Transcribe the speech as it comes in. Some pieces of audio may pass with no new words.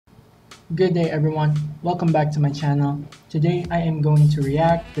Good day everyone, welcome back to my channel. Today I am going to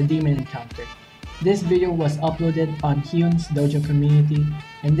react the demon encounter. This video was uploaded on Hyun's Dojo community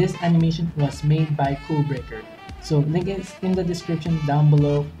and this animation was made by CoolBraker. So link is in the description down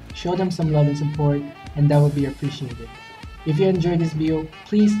below, show them some love and support and that would be appreciated. If you enjoyed this video,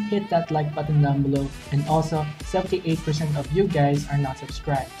 please hit that like button down below and also 78% of you guys are not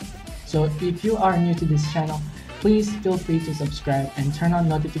subscribed. So if you are new to this channel, please feel free to subscribe and turn on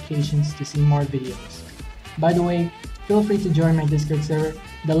notifications to see more videos. By the way, feel free to join my Discord server,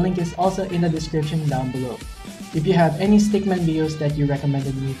 the link is also in the description down below. If you have any stickman videos that you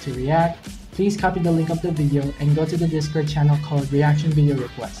recommended me to react, please copy the link of the video and go to the Discord channel called Reaction Video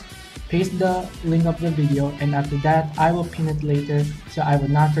Request. Paste the link of the video and after that I will pin it later so I will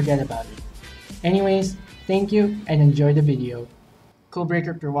not forget about it. Anyways, thank you and enjoy the video.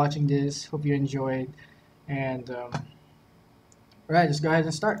 CoolBraker, if you're watching this, hope you enjoyed. And alright, let's go ahead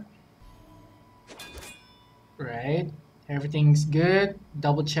and start. Right, everything's good.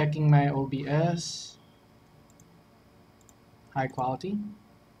 Double checking my OBS. High quality.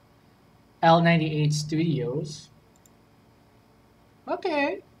 L98 Studios.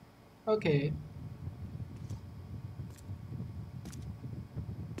 Okay.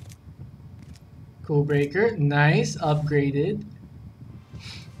 CoolBraker, nice, upgraded.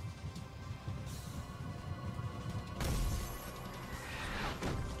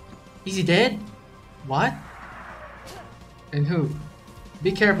 Is he dead? What? And who?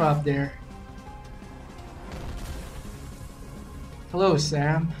 Be careful up there. Hello,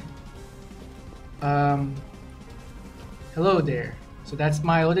 Sam. Hello there. So that's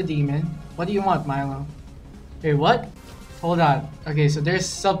Milo the demon. What do you want, Milo? Wait, what? Hold on. Okay, so there's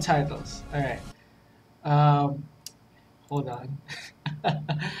subtitles. Alright. Hold on.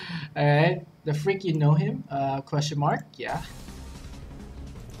 Alright. The freak, you know him? Question mark? Yeah.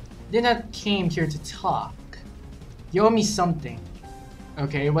 Did not came here to talk. You owe me something.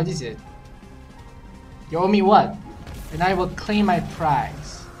 Okay, what is it? You owe me what? And I will claim my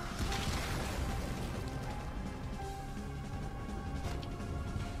prize.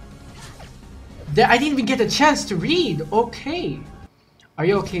 I didn't even get a chance to read. Okay. Are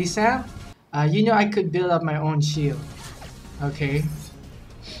you okay, Sam? You know I could build up my own shield. Okay.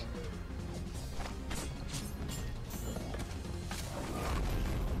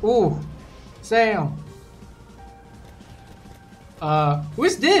 Ooh, Sam.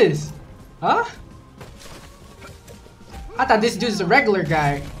 Who's this? Huh? I thought this dude's a regular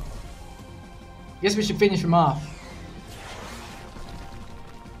guy. Guess we should finish him off.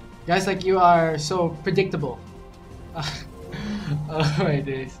 Guys like you are so predictable. Oh my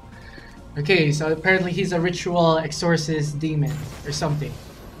days. Okay, so apparently he's a ritual exorcist demon or something.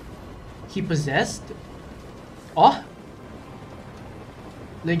 He possessed? Oh?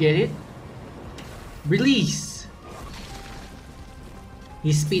 Look at it. Release.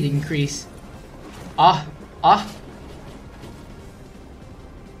 His speed increase. Ah.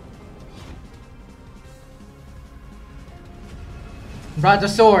 Brought the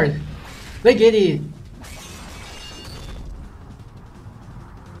sword. Look at it.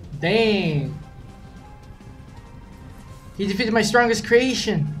 Dang. He defeated my strongest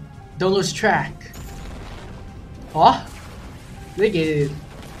creation. Don't lose track. Oh? Look at it.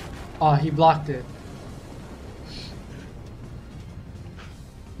 Oh, he blocked it.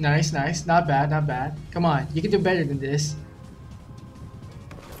 Nice. Not bad. Come on, you can do better than this.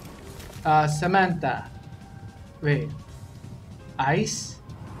 Samantha. Wait. Ice?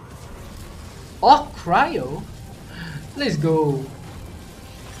 Oh, cryo? Let's go.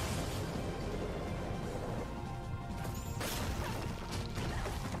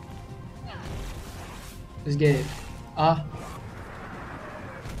 Let's get it. I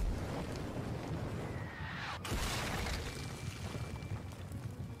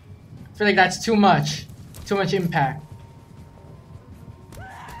feel like that's too much. Too much impact.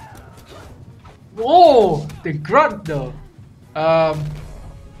 Whoa! The grunt though.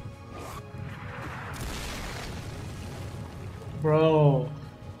 Bro.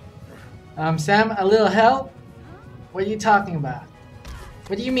 Sam, a little help? What are you talking about?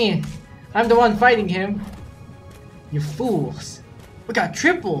 What do you mean? I'm the one fighting him. You fools. We got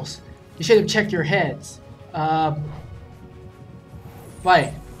triples. You should have checked your heads.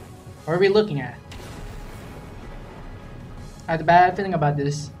 Why? What are we looking at? I had a bad feeling about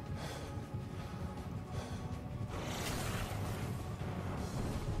this.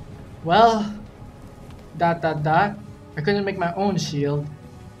 Well, ... I couldn't make my own shield.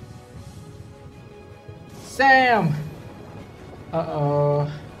 Sam!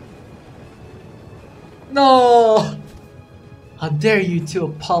 Uh-oh. No! How dare you to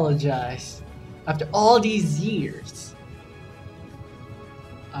apologize after all these years?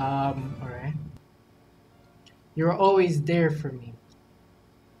 Alright. You were always there for me.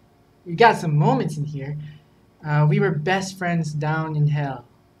 We got some moments in here. We were best friends down in hell.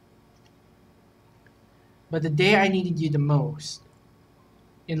 But the day I needed you the most,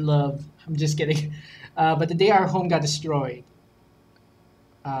 in love, I'm just kidding. But the day our home got destroyed,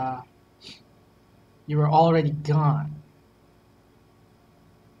 uh, you were already gone.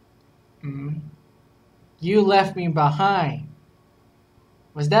 Mm. You left me behind.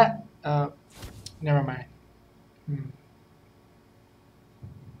 Was that? Never mind. Hmm.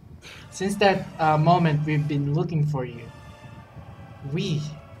 Since that moment, we've been looking for you. We?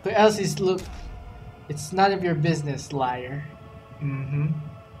 Who else is look? It's none of your business, liar. Mm-hmm.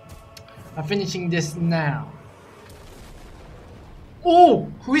 I'm finishing this now.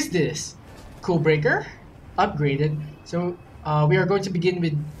 Oh, who is this? CoolBraker? Upgraded. So we are going to begin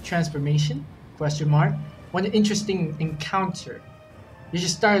with transformation? Question mark. What an interesting encounter. You should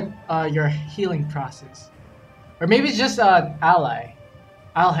start your healing process. Or maybe it's just an ally.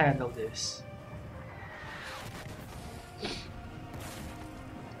 I'll handle this.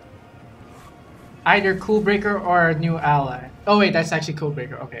 Either CoolBraker or a new ally. Oh wait, that's actually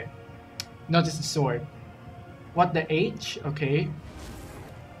CoolBraker. Okay. Notice the sword. What the H? Okay.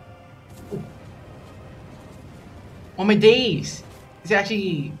 Oh my days! It's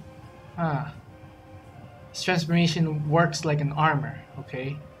actually... His transformation works like an armor.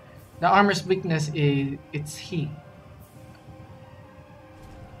 Okay. The armor's weakness is its heat.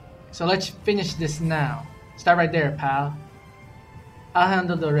 So let's finish this now. Start right there, pal. I'll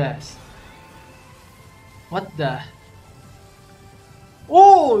handle the rest. What the?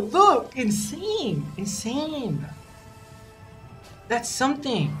 Oh, look! Insane! Insane! That's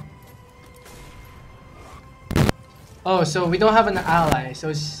something. Oh, so we don't have an ally. So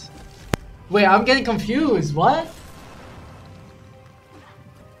it's... Wait, I'm getting confused. What?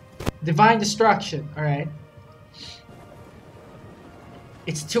 Divine Destruction. Alright.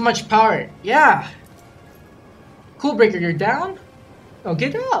 It's too much power. Yeah. CoolBraker, you're down? Oh,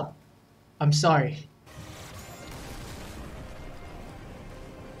 get up. I'm sorry.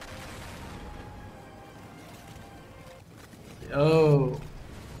 Oh.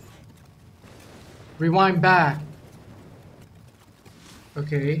 Rewind back.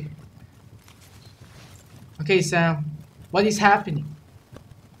 Okay. Okay, Sam. What is happening?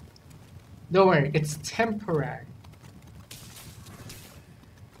 Don't worry, it's temporary.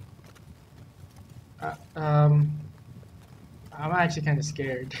 I'm actually kind of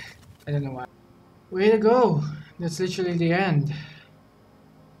scared. I don't know why. Way to go. That's literally the end.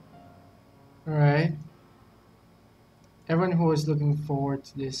 Alright. Everyone who was looking forward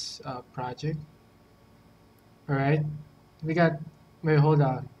to this project. Alright. We got... Wait, hold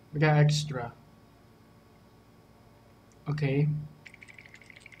on. We got extra. Okay.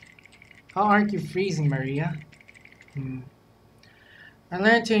 How aren't you freezing, Maria? I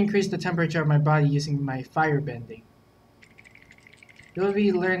learned to increase the temperature of my body using my fire bending. You'll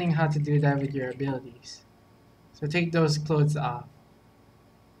be learning how to do that with your abilities. So take those clothes off.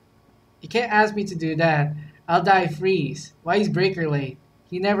 You can't ask me to do that. I'll die freeze. Why is Breaker late?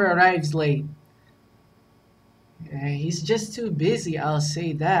 He never arrives late. He's just too busy, I'll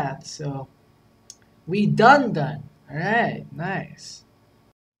say that. So, we done. Alright, nice.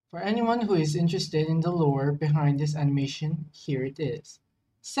 For anyone who is interested in the lore behind this animation, here it is.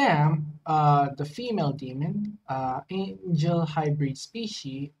 Sam, the female demon, angel hybrid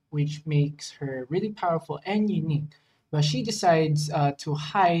species, which makes her really powerful and unique. But she decides to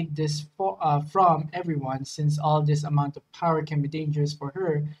hide this from everyone, since all this amount of power can be dangerous for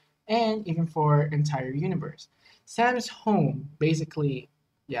her and even for entire universe. Sam's home, basically,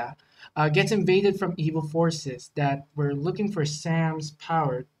 yeah, gets invaded from evil forces that were looking for Sam's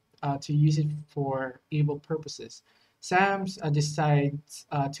power to use it for evil purposes. Sam decides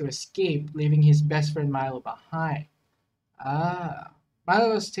to escape, leaving his best friend Milo behind.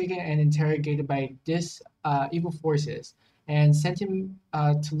 Milo was taken and interrogated by these evil forces and sent him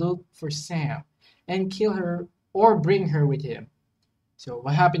to look for Sam and kill her or bring her with him. So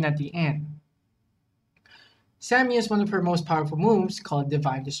what happened at the end? Sam used one of her most powerful moves called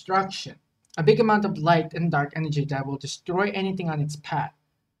Divine Destruction, a big amount of light and dark energy that will destroy anything on its path,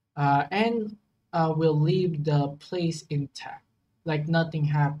 and will leave the place intact, like nothing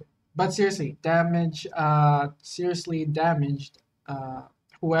happened. But seriously damaged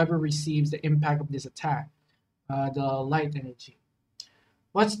whoever receives the impact of this attack, the light energy.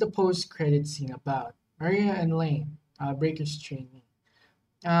 What's the post-credit scene about? Maria and Lane, Breaker's trainee.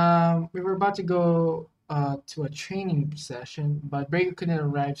 We were about to go to a training session, but Breaker couldn't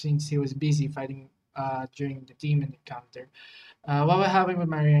arrive since he was busy fighting during the demon encounter. What will happen with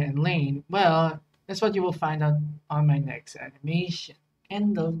Maria and Lane? Well, that's what you will find out on my next animation.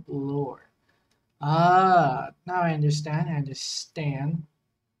 End of lore. Now I understand. I understand.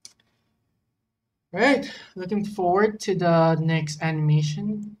 Right, looking forward to the next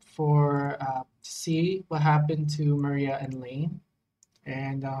animation for see what happened to Maria and Lane.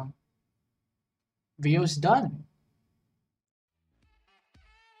 And video's done.